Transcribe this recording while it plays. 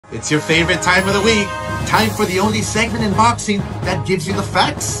It's your favorite time of the week. Time for the only segment in boxing that gives you the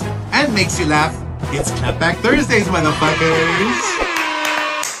facts and makes you laugh. It's Clapback Thursdays, motherfuckers.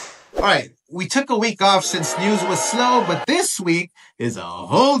 Alright, we took a week off since news was slow, but this week is a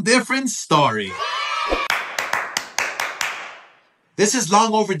whole different story. This is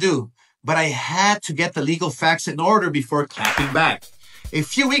long overdue, but I had to get the legal facts in order before clapping back. A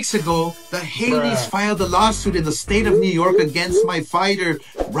few weeks ago, the Haneys filed a lawsuit in the state of New York against my fighter,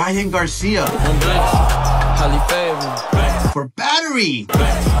 Ryan Garcia, for battery,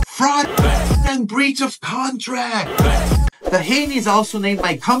 fraud, and breach of contract. The Haneys also named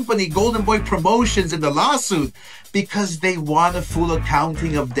my company Golden Boy Promotions in the lawsuit because they want a full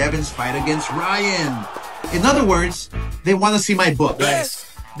accounting of Devin's fight against Ryan. In other words, they want to see my book.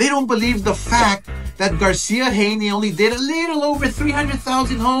 They don't believe the fact that Garcia Haney only did a little over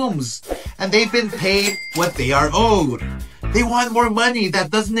 300,000 homes, and they've been paid what they are owed. They want more money that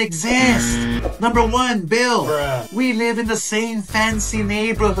doesn't exist. Number one, Bill, we live in the same fancy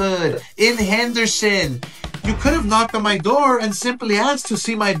neighborhood in Henderson. You could have knocked on my door and simply asked to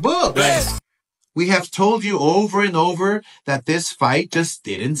see my book. We have told you over and over that this fight just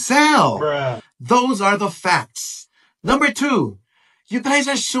didn't sell. Those are the facts. Number two, you guys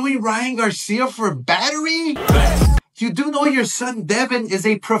are suing Ryan Garcia for battery? You do know your son Devin is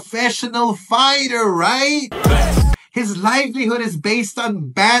a professional fighter, right? His livelihood is based on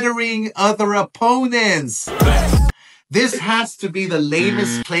battering other opponents. This has to be the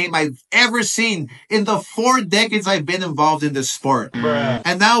lamest claim I've ever seen in the 4 decades I've been involved in this sport.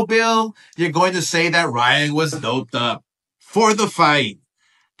 And now, Bill, you're going to say that Ryan was doped up for the fight.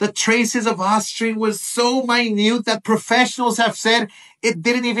 The traces of Austrian was so minute that professionals have said it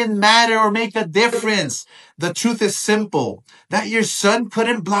didn't even matter or make a difference. The truth is simple, that your son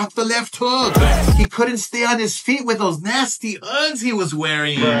couldn't block the left hook. He couldn't stay on his feet with those nasty Uggs he was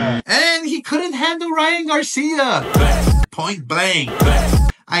wearing. And he couldn't handle Ryan Garcia. Point blank.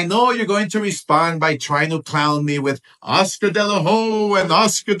 I know you're going to respond by trying to clown me with Oscar de la Ho and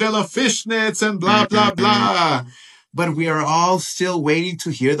Oscar de la Fishnets and blah, blah, blah. But we are all still waiting to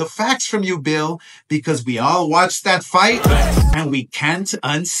hear the facts from you, Bill, because we all watched that fight and we can't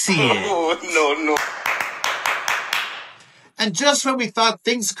unsee it. Oh, no. And just when we thought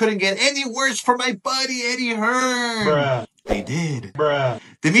things couldn't get any worse for my buddy Eddie Hearn, they did.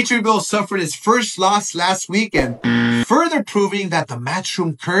 Dimitri Bill suffered his first loss last weekend, further proving that the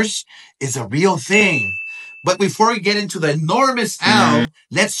Matchroom curse is a real thing. But before we get into the enormous L,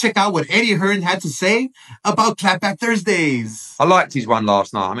 let's check out what Eddie Hearn had to say about Clapback Thursdays. I liked his one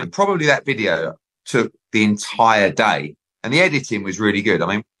last night. I mean, probably that video took the entire day, and the editing was really good. I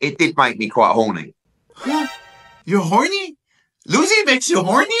mean, it did make me quite horny. Huh? You're horny? Losing makes you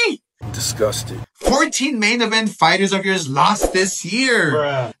horny? Disgusting. 14 main event fighters of yours lost this year.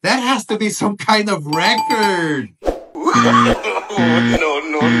 That has to be some kind of record. No.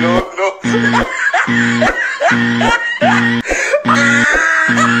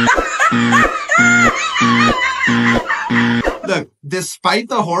 Look, despite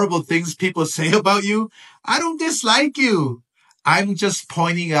the horrible things people say about you, I don't dislike you. I'm just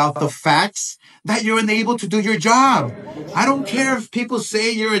pointing out the facts that you're unable to do your job. I don't care if people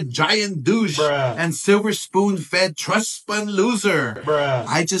say you're a giant douche and silver spoon-fed trust fund loser.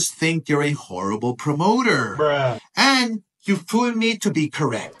 I just think you're a horrible promoter. And you've proven me to be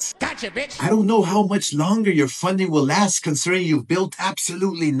correct. Gotcha, bitch. I don't know how much longer your funding will last considering you've built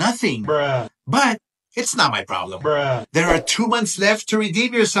absolutely nothing. But it's not my problem. There are 2 months left to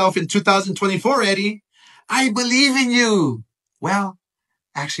redeem yourself in 2024, Eddie. I believe in you. Well,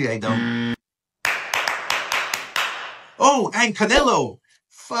 actually I don't. Oh, and Canelo.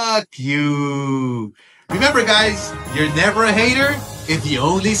 Fuck you. Remember, guys, you're never a hater if you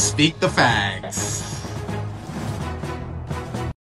only speak the facts.